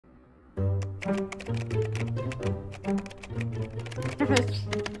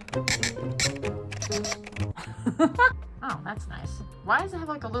Oh, that's nice. Why does it have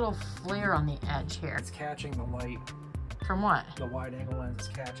like a little flare on the edge here? It's catching the light. From what? The wide angle lens is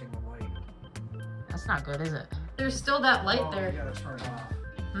catching the light. That's not good, is it? There's still that light there. You gotta turn it off.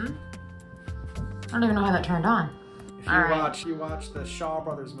 Hmm? I don't even know how that turned on. If you watch the Shaw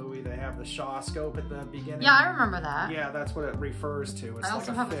Brothers movie, they have the Shaw scope at the beginning. Yeah, I remember that. Yeah, that's what it refers to. It's like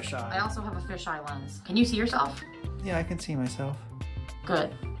a fisheye. I also have a fisheye lens. Can you see yourself? Yeah, I can see myself.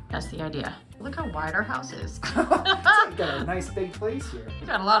 Good. That's the idea. Look how wide our house is. You got a nice big place here. You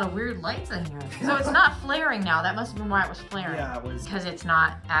got a lot of weird lights in here. So it's not flaring now. That must have been why it was flaring. Yeah, it was. Because it's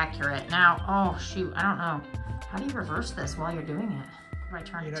not accurate. Now, oh shoot, I don't know. How do you reverse this while you're doing it? Do I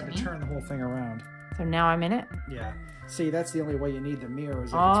turn it to me? You'd have to turn the whole thing around. So now I'm in it? Yeah. See, that's the only way you need the mirror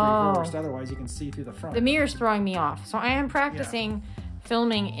is if it's reversed. Otherwise, you can see through the front. The mirror's throwing me off. So I am practicing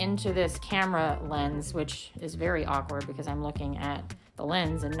filming into this camera lens, which is very awkward because I'm looking at the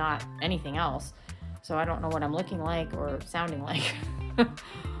lens and not anything else. So I don't know what I'm looking like or sounding like.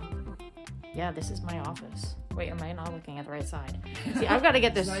 Yeah, this is my office. Wait, am I not looking at the right side? See, I've got to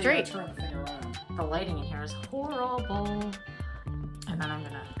get this straight. Turn the thing around. The lighting in here is horrible. And then I'm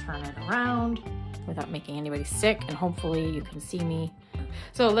gonna turn it around without making anybody sick, and hopefully you can see me.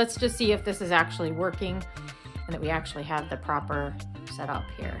 So let's just see if this is actually working and that we actually have the proper setup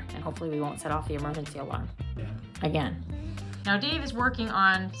here. And hopefully we won't set off the emergency alarm again. Now Dave is working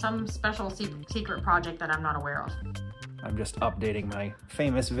on some special secret project that I'm not aware of. I'm just updating my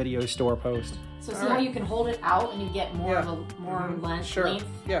famous video store post. So see how you can hold it out and you get more of a length,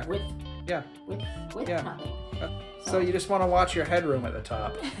 width, nothing. So you just want to watch your headroom at the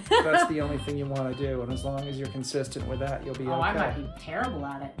top. That's the only thing you want to do, and as long as you're consistent with that, you'll be okay. I might be terrible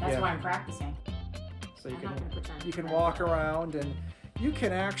at it. That's why I'm practicing. So you can walk around and you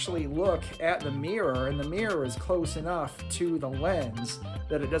can actually look at the mirror, and the mirror is close enough to the lens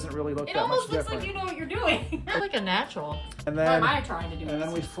that it doesn't really look that much different. It almost looks like you know what you're doing. You're like a natural. And then, what am I trying to do? And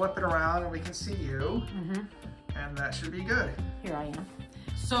then we flip it around and we can see you, and that should be good. Here I am.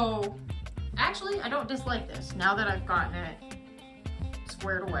 So, actually, I don't dislike this. Now that I've gotten it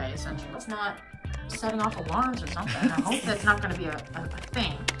squared away, essentially. It's not setting off alarms or something. I hope that's not going to be a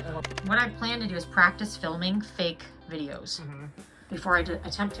thing. What I plan to do is practice filming fake videos before I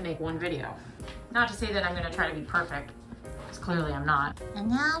attempt to make one video. Not to say that I'm going to try to be perfect, because clearly I'm not. And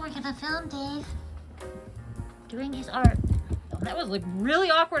now we're going to film Dave doing his art. Oh, that was like really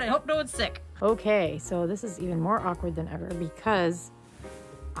awkward. I hope no one's sick. Okay, so this is even more awkward than ever because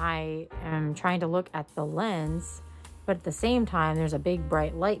I am trying to look at the lens, but at the same time, there's a big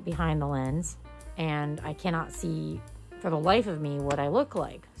bright light behind the lens, and I cannot see for the life of me what I look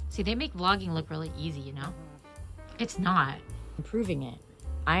like. See, they make vlogging look really easy, you know? It's not. I'm proving it.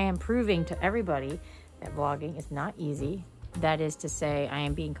 I am proving to everybody that vlogging is not easy. That is to say, I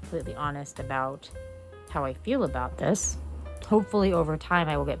am being completely honest about how I feel about this. Hopefully over time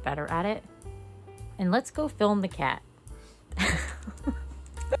I will get better at it. And let's go film the cat.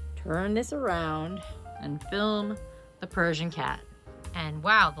 Turn this around and film the Persian cat. And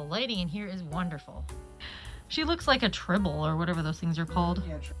wow, the lighting in here is wonderful. She looks like a tribble or whatever those things are called.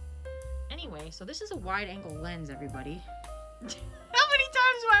 Yeah, anyway, so this is a wide angle lens, everybody. How many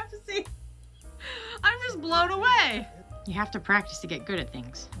times do I have to see? I'm just blown away. You have to practice to get good at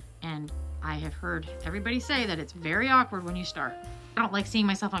things. And I have heard everybody say that it's very awkward when you start. I don't like seeing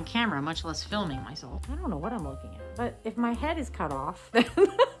myself on camera, much less filming myself. I don't know what I'm looking at, but if my head is cut off, then if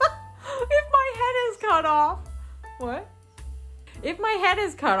my head is cut off, what? If my head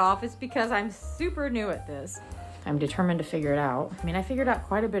is cut off, it's because I'm super new at this. I'm determined to figure it out. I mean, I figured out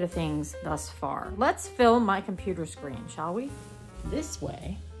quite a bit of things thus far. Let's film my computer screen, shall we? This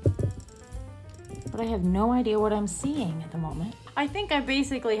way. But I have no idea what I'm seeing at the moment. I think I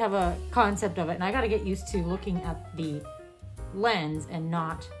basically have a concept of it, and I gotta get used to looking at the lens and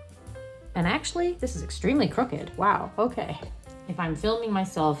not... And actually, this is extremely crooked. Wow, okay. If I'm filming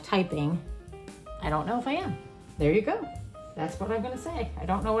myself typing, I don't know if I am. There you go. That's what I'm gonna say. I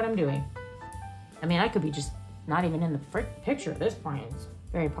don't know what I'm doing. I mean, I could be just not even in the picture at this point. It's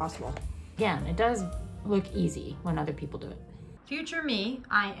very possible. Again, it does look easy when other people do it. Future me,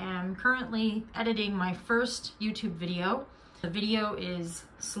 I am currently editing my first YouTube video. The video is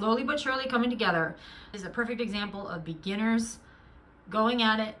slowly but surely coming together. It's a perfect example of beginners going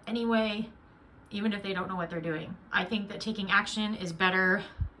at it anyway, even if they don't know what they're doing. I think that taking action is better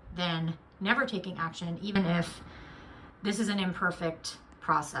than never taking action, even if this is an imperfect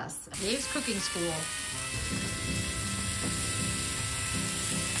process. Dave's cooking school.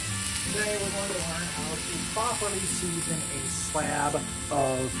 Today we're going to learn how to properly season a slab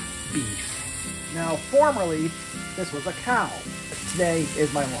of beef. Now, formerly, this was a cow. Today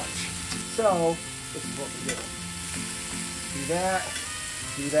is my lunch. So, this is what we do.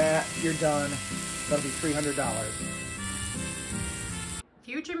 Do that, you're done. That'll be $300.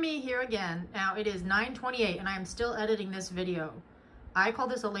 Future me here again. Now it is 9:28 and I am still editing this video. I call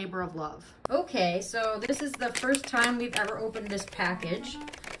this a labor of love. Okay, so this is the first time we've ever opened this package.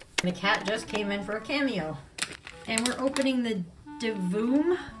 The cat just came in for a cameo. And we're opening the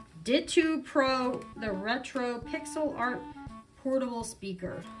Divoom D2 Pro, the retro pixel art portable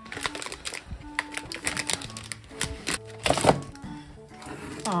speaker.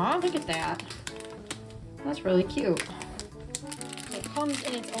 Aw, look at that. That's really cute. It comes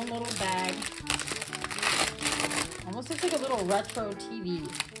in its own little bag. Almost looks like a little retro TV.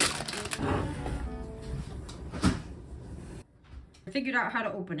 I figured out how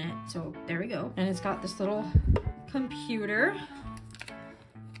to open it, so there we go. And it's got this little computer.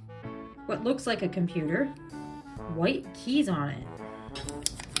 What looks like a computer. White keys on it.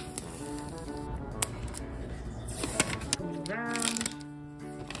 Goes around.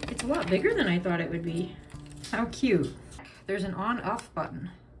 It's a lot bigger than I thought it would be. How cute. There's an on-off button.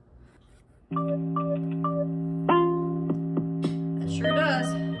 That sure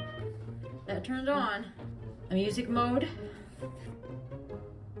does. That turns on. A music mode.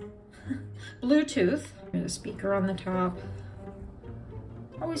 Bluetooth. There's a speaker on the top.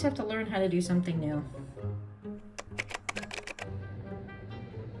 Always have to learn how to do something new.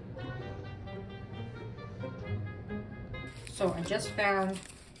 So I just found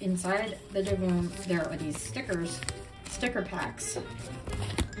inside the Divoom there are these sticker packs.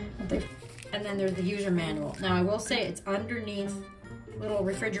 And then there's the user manual. Now I will say it's underneath little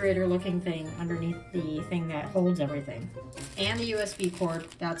refrigerator looking thing underneath the thing that holds everything. And the USB cord,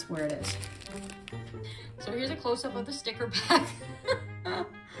 that's where it is. So here's a close-up of the sticker pack.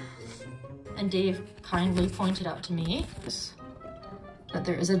 And Dave kindly pointed out to me that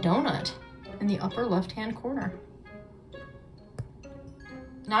there is a donut in the upper left-hand corner.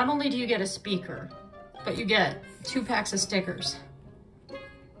 Not only do you get a speaker, but you get 2 packs of stickers.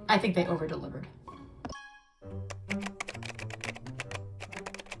 I think they over-delivered.